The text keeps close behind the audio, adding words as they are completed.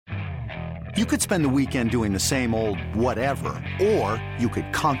You could spend the weekend doing the same old whatever, or you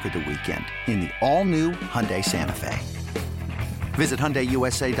could conquer the weekend in the all-new Hyundai Santa Fe. Visit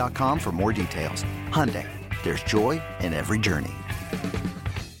HyundaiUSA.com for more details. Hyundai, there's joy in every journey.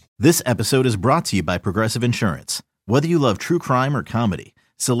 This episode is brought to you by Progressive Insurance. Whether you love true crime or comedy,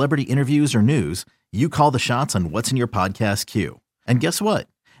 celebrity interviews or news, you call the shots on what's in your podcast queue. And guess what?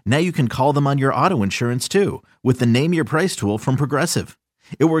 Now you can call them on your auto insurance too with the Name Your Price tool from Progressive.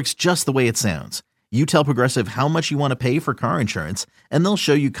 It works just the way it sounds. You tell Progressive how much you want to pay for car insurance, and they'll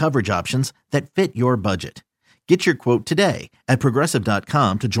show you coverage options that fit your budget. Get your quote today at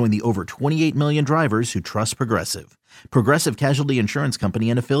Progressive.com to join the over 28 million drivers who trust Progressive. Progressive Casualty Insurance Company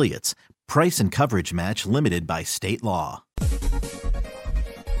and Affiliates. Price and coverage match limited by state law. Early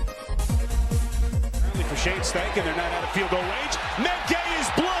for Shane Stank, and they're not out of field goal range. Medgay is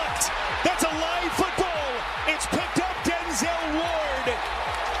blocked. That's a live football. It's picked up Denzel Ward.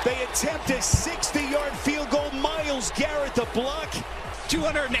 They attempt a 60-yard field goal. Myles Garrett the block.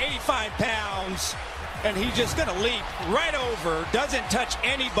 285 pounds. And he's just going to leap right over. Doesn't touch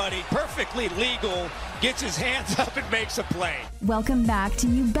anybody. Perfectly legal. Gets his hands up and makes a play. Welcome back to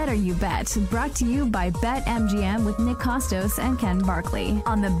You Better You Bet, brought to you by BetMGM with Nick Kostos and Ken Barkley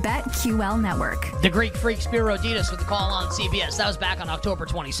on the BetQL network. The Greek Freak Spiro Ditas with the call on CBS. That was back on October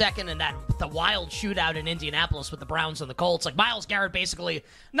 22nd, and the wild shootout in Indianapolis with the Browns and the Colts. Like Myles Garrett basically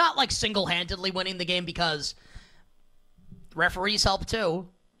not like single-handedly winning the game because referees helped too.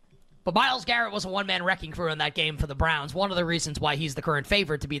 But Myles Garrett was a one-man wrecking crew in that game for the Browns. One of the reasons why he's the current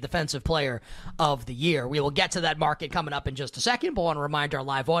favorite to be Defensive Player of the Year. We will get to that market coming up in just a second, but I want to remind our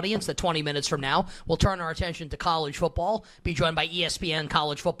live audience that 20 minutes from now, we'll turn our attention to college football, be joined by ESPN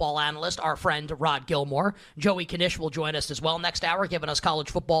college football analyst, our friend Rod Gilmore. Joey Knish will join us as well next hour, giving us college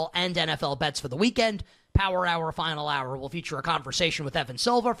football and NFL bets for the weekend. Power Hour, Final Hour will feature a conversation with Evan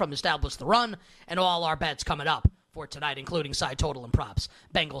Silva from Establish the Run, and all our bets coming up for tonight, including side total and props,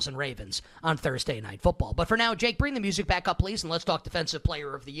 Bengals and Ravens on Thursday Night Football. But for now, Jake, bring the music back up, please, and let's talk Defensive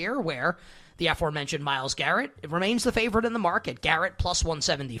Player of the Year, where the aforementioned Myles Garrett remains the favorite in the market. Garrett plus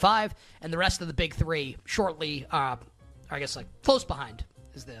 175, and the rest of the big three shortly, close behind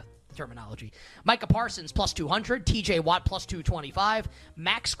is the terminology. Micah Parsons plus 200, TJ Watt plus 225,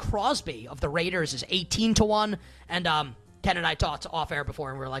 Max Crosby of the Raiders is 18-1, and Ken and I talked off air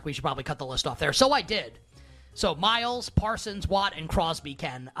before, and we were like, we should probably cut the list off there. So I did. So Myles, Parsons, Watt, and Crosby,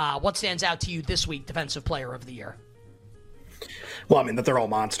 Ken. What stands out to you this week, Defensive Player of the Year? Well, I mean, that they're all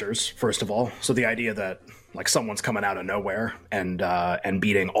monsters, first of all. So the idea that like someone's coming out of nowhere and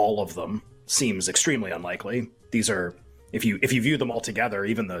beating all of them seems extremely unlikely. These are, if you view them all together,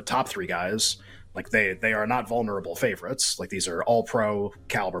 even the top three guys, like they are not vulnerable favorites. Like these are all pro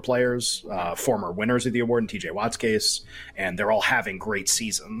caliber players, former winners of the award in TJ Watt's case, and they're all having great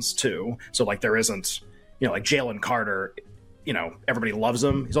seasons too. So like there isn't, like Jalen Carter, everybody loves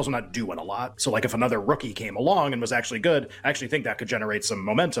him. He's also not doing a lot. So like if another rookie came along and was actually good, I actually think that could generate some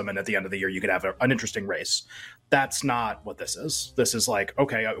momentum. And at the end of the year, you could have an interesting race. That's not what this is. This is like,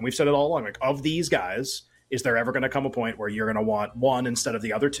 okay, we've said it all along, like of these guys, is there ever going to come a point where you're going to want one instead of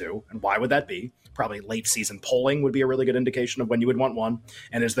the other two? And why would that be? Probably late season polling would be a really good indication of when you would want one.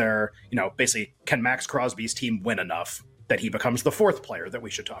 And is there, basically, can Max Crosby's team win enough that he becomes the fourth player that we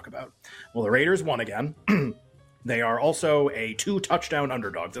should talk about? Well, the Raiders won again. They are also a 2-touchdown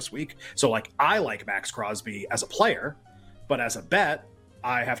underdog this week. So, I like Max Crosby as a player, but as a bet,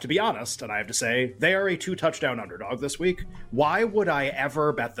 I have to be honest, and I have to say, they are a 2-touchdown underdog this week. Why would I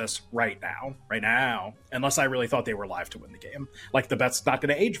ever bet this right now, unless I really thought they were live to win the game? Like, the bet's not going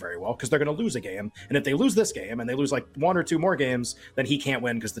to age very well because they're going to lose a game. And if they lose this game and they lose like one or two more games, then he can't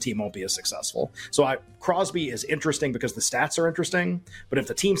win because the team won't be as successful. So Crosby is interesting because the stats are interesting. But if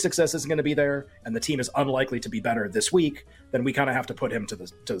the team success isn't going to be there and the team is unlikely to be better this week, then we kind of have to put him to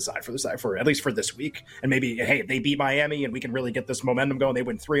the side for at least for this week. And maybe, hey, they beat Miami and we can really get this momentum going. They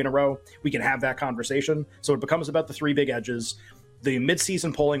win 3 in a row. We can have that conversation. So it becomes about the three big edges. The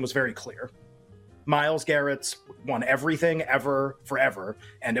midseason polling was very clear. Myles Garrett's won everything ever forever,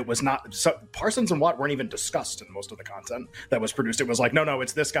 and it was not. So Parsons and Watt weren't even discussed in most of the content that was produced. It was like, no,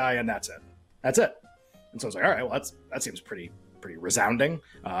 it's this guy, and that's it. And so I was like, all right, well, that seems pretty resounding.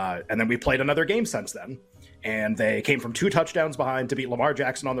 And then we played another game since then. And they came from 2 touchdowns behind to beat Lamar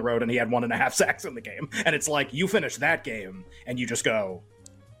Jackson on the road, and he had 1.5 sacks in the game. And it's like, you finish that game, and you just go,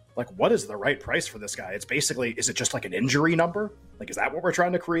 like, what is the right price for this guy? It's basically, is it just like an injury number? Like, is that what we're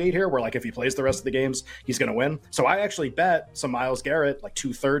trying to create here? Where, like, if he plays the rest of the games, he's going to win? So I actually bet some Myles Garrett, like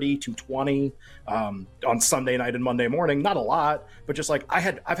 230, 220 on Sunday night and Monday morning. Not a lot, but just like,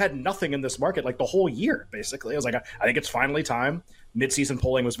 I've had nothing in this market like the whole year, basically. I was like, I think it's finally time midseason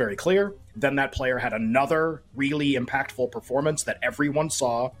polling was very clear. Then that player had another really impactful performance that everyone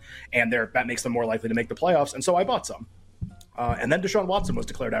saw, and that makes them more likely to make the playoffs. And so I bought some. And then Deshaun Watson was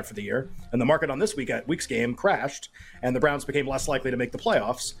declared out for the year, and the market on this week's game crashed, and the Browns became less likely to make the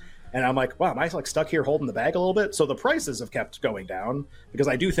playoffs. And I'm like, wow, am I like stuck here holding the bag a little bit? So the prices have kept going down because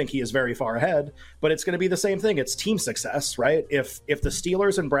I do think he is very far ahead, but it's going to be the same thing. It's team success, right? If the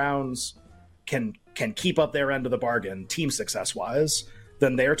Steelers and Browns can keep up their end of the bargain, team success wise,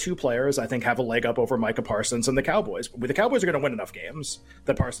 then their two players, I think, have a leg up over Micah Parsons and the Cowboys. The Cowboys are going to win enough games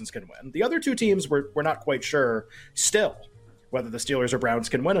that Parsons can win. The other two teams, we're not quite sure still whether the Steelers or Browns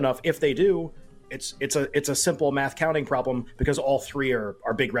can win enough. If they do, it's a simple math counting problem because all three are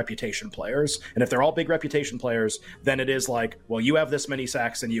big reputation players. And if they're all big reputation players, then it is like, well, you have this many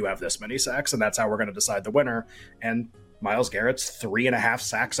sacks and you have this many sacks, and that's how we're going to decide the winner. And Myles Garrett's 3.5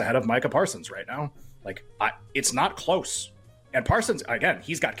 sacks ahead of Micah Parsons right now. Like, it's not close. And Parsons, again,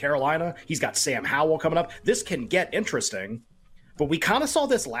 he's got Carolina. He's got Sam Howell coming up. This can get interesting. But we kind of saw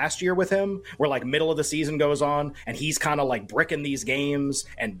this last year with him, where like middle of the season goes on and he's kind of like bricking these games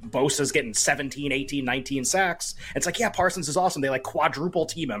and Bosa's getting 17, 18, 19 sacks. It's like, yeah, Parsons is awesome. They like quadruple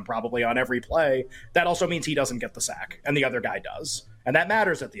team him probably on every play. That also means he doesn't get the sack and the other guy does. And that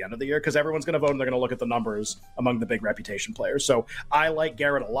matters at the end of the year because everyone's going to vote and they're going to look at the numbers among the big reputation players. So I like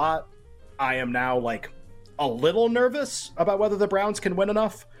Garrett a lot. I am now like a little nervous about whether the Browns can win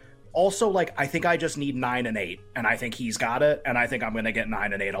enough. Also, like, I think I just need 9 and 8, and I think he's got it, and I think I'm going to get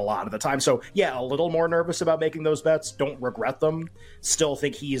 9 and 8 a lot of the time. So, yeah, a little more nervous about making those bets. Don't regret them. Still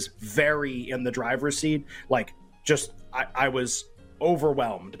think he's very in the driver's seat. Like, just, I was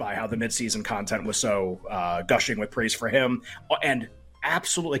overwhelmed by how the midseason content was so gushing with praise for him, and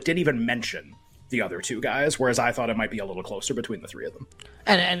absolutely didn't even mention the other two guys, whereas I thought it might be a little closer between the three of them.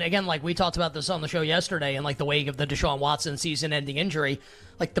 And again, like we talked about this on the show yesterday, in like the wake of the Deshaun Watson season-ending injury,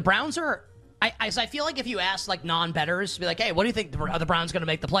 like the Browns are. I feel like if you ask like non-bettors, be like, hey, what do you think? Are the Browns going to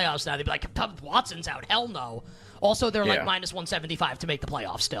make the playoffs now? They'd be like, Watson's out. Hell no. Also, they're like minus 175 to make the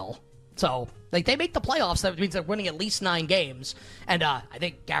playoffs still. So, like, they make the playoffs. That means they're winning at least 9 games. And I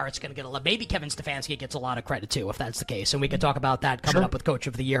think Garrett's going to get a lot. Maybe Kevin Stefanski gets a lot of credit, too, if that's the case. And we can talk about that coming up with Coach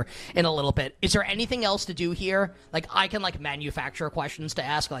of the Year in a little bit. Is there anything else to do here? Like, I can, like, manufacture questions to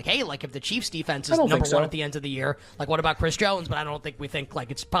ask. Like, hey, like, if the Chiefs' defense is number one at the end of the year, like, what about Chris Jones? But I don't think we think,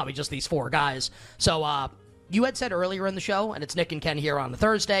 like, it's probably just these 4 guys. So, you had said earlier in the show, and it's Nick and Ken here on the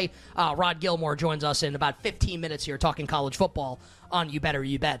Thursday. Rod Gilmore joins us in about 15 minutes here talking college football on You Better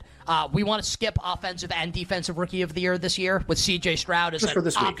You Bet. We want to skip offensive and defensive rookie of the year this year with C.J. Stroud. Is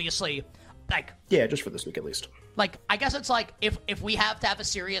that obviously, like... Yeah, just for this week at least. Like, I guess it's like, if we have to have a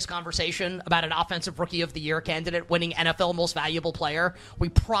serious conversation about an offensive rookie of the year candidate winning NFL most valuable player, we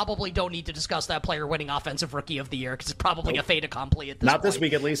probably don't need to discuss that player winning offensive rookie of the year because it's probably a fait accompli at this point. Not this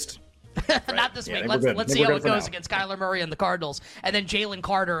week at least. Right. Not this week. Let's see how it goes against Kyler Murray and the Cardinals. And then Jalen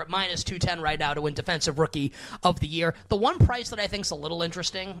Carter at minus 210 right now to win Defensive Rookie of the Year. The one price that I think is a little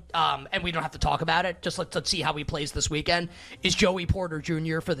interesting, and we don't have to talk about it, just let's see how he plays this weekend, is Joey Porter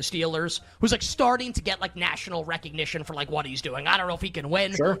Jr. for the Steelers, who's like starting to get like national recognition for like what he's doing. I don't know if he can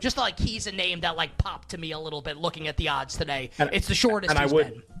win. Sure. Just like he's a name that like popped to me a little bit looking at the odds today. It's the shortest he's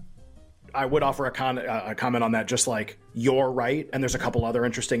been. I would offer a comment on that, just like, you're right, and there's a couple other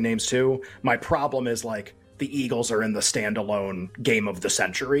interesting names too. My problem is, like, the Eagles are in the standalone game of the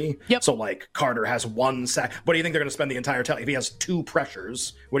century. Yep. So, like, Carter has 1 sack. What do you think they're going to spend the entire if he has 2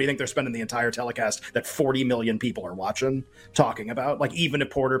 pressures, what do you think they're spending the entire telecast that 40 million people are watching, talking about? Like, even if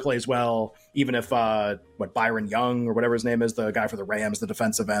Porter plays well, even if, Byron Young, or whatever his name is, the guy for the Rams, the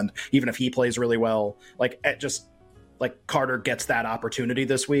defensive end, even if he plays really well, like, like Carter gets that opportunity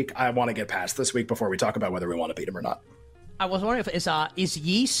this week. I want to get past this week before we talk about whether we want to beat him or not. I was wondering if is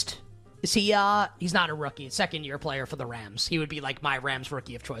Yeast, is he he's not a rookie, second-year player for the Rams. He would be like my Rams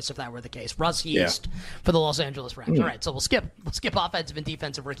rookie of choice if that were the case. Russ Yeast for the Los Angeles Rams. All right, so we'll skip offensive and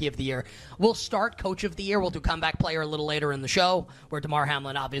defensive rookie of the year. We'll start coach of the year. We'll do comeback player a little later in the show, where DeMar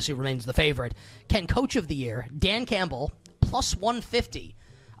Hamlin obviously remains the favorite. Ken, coach of the year, Dan Campbell, plus 150.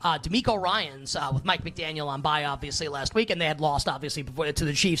 D'Amico Ryans with Mike McDaniel on bye, obviously, last week, and they had lost, obviously, to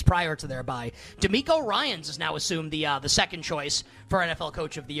the Chiefs prior to their bye. D'Amico Ryans has now assumed the second choice for NFL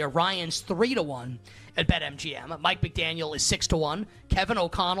Coach of the Year. Ryans 3-1 at BetMGM. Mike McDaniel is 6-1. Kevin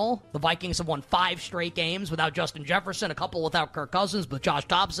O'Connell, the Vikings have won 5 straight games without Justin Jefferson, a couple without Kirk Cousins, with Josh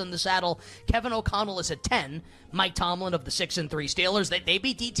Dobbs in the saddle. Kevin O'Connell is at 10. Mike Tomlin of the 6-3 Steelers. They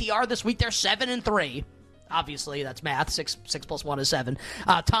beat DTR this week. They're 7-3. Obviously, that's math. 6 plus 1 is 7.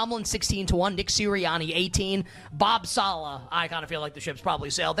 Tomlin, 16-1. Nick Sirianni, 18. Bob Saleh, I kind of feel like the ship's probably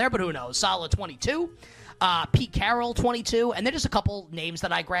sailed there, but who knows? Saleh, 22. Pete Carroll, 22. And then just a couple names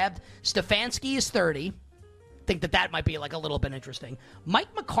that I grabbed. Stefanski is 30. Think that might be like a little bit interesting.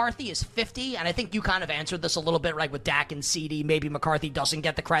 Mike McCarthy is 50, and I think you kind of answered this a little bit, right, with Dak and CD. Maybe McCarthy doesn't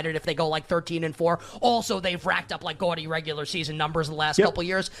get the credit if they go like 13-4. Also, they've racked up like gaudy regular season numbers in the last couple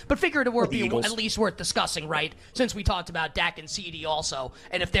years, but figured it would be at least worth discussing, right? Since we talked about Dak and CD also,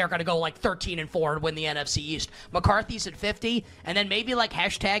 and if they're going to go like 13-4 and win the NFC East. McCarthy's at 50, and then maybe like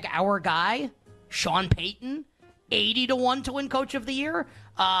hashtag our guy, Sean Payton, 80-1 to win Coach of the Year.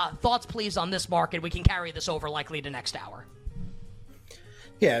 Thoughts, please, on this market? We can carry this over likely to next hour.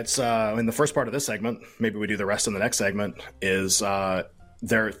 Yeah, it's in the first part of this segment. Maybe we do the rest in the next segment. Is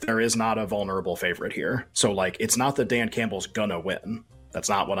there is not a vulnerable favorite here. So like, it's not that Dan Campbell's gonna win. That's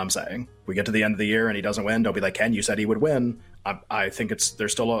not what I'm saying. We get to the end of the year and he doesn't win. Don't be like, Ken, you said he would win. I think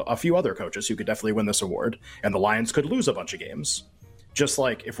there's still a few other coaches who could definitely win this award, and the Lions could lose a bunch of games. Just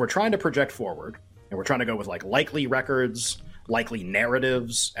like if we're trying to project forward and we're trying to go with like likely records, likely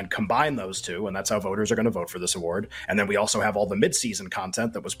narratives, and combine those two, and that's how voters are going to vote for this award. And then we also have all the midseason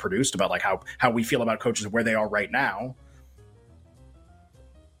content that was produced about like how we feel about coaches where they are right now.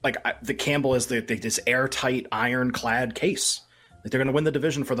 Like the Campbell is this airtight, ironclad case. Like they're going to win the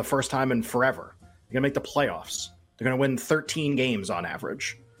division for the first time in forever. They're going to make the playoffs. They're going to win 13 games on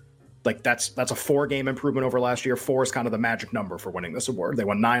average. Like that's a 4-game improvement over last year. 4 is kind of the magic number for winning this award. They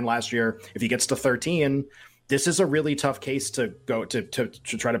won 9 last year. If he gets to 13, this is a really tough case to go to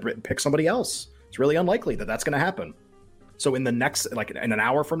try to pick somebody else. It's really unlikely that that's going to happen. So in the next, like in an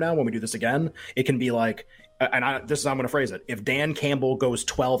hour from now, when we do this again, it can be like, this is how I'm going to phrase it. If Dan Campbell goes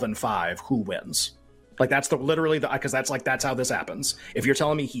 12-5, who wins? Like that's because that's how this happens. If you're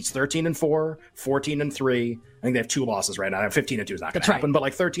telling me he's 13-4, 14-3, I think they have 2 losses right now. 15-2 is not going to happen, but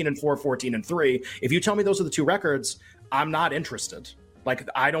like 13-4, 14-3. If you tell me those are the 2 records, I'm not interested. Like,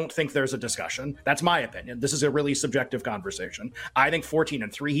 I don't think there's a discussion. That's my opinion. This is a really subjective conversation. I think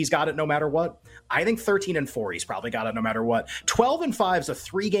 14-3, he's got it no matter what. I think 13-4, he's probably got it no matter what. 12-5 is a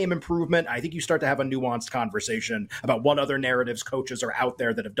 3-game improvement. I think you start to have a nuanced conversation about what other narratives coaches are out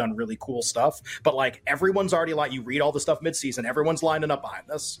there that have done really cool stuff. But like, everyone's already you read all the stuff midseason, everyone's lining up behind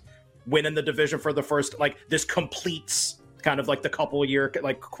this. Winning the division for the first, like, this completes kind of like the couple year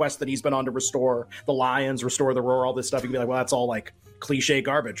like quest that he's been on to restore the Lions, restore the Roar, all this stuff. You can be like, well, that's all like cliche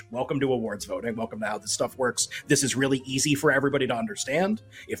garbage. Welcome to awards voting. Welcome to how this stuff works. This is really easy for everybody to understand.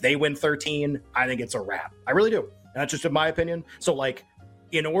 If they win 13, I think it's a wrap. I really do. And that's just in my opinion. So like,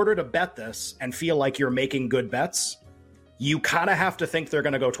 in order to bet this and feel like you're making good bets, you kind of have to think they're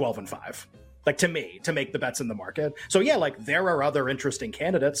going to go 12-5. Like, to me, to make the bets in the market. So yeah, like, there are other interesting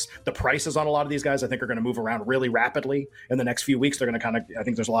candidates. The prices on a lot of these guys, I think, are going to move around really rapidly in the next few weeks. They're going to I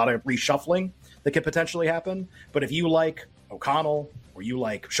think there's a lot of reshuffling that could potentially happen. But if you like O'Connell, or you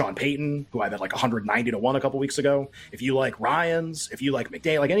like Sean Payton, who I bet like 190-1 a couple weeks ago, if you like Ryans, if you like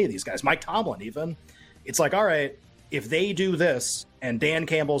McDaniel, like any of these guys, Mike Tomlin even, it's like, all right, if they do this and Dan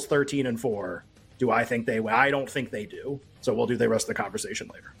Campbell's 13-4, do I think they will? I don't think they do. So we'll do the rest of the conversation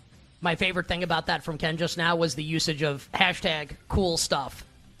later. My favorite thing about that from Ken just now was the usage of hashtag cool stuff.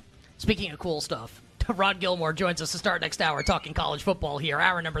 Speaking of cool stuff, Rod Gilmore joins us to start next hour talking college football here.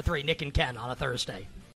 Hour number 3, Nick and Ken on a Thursday.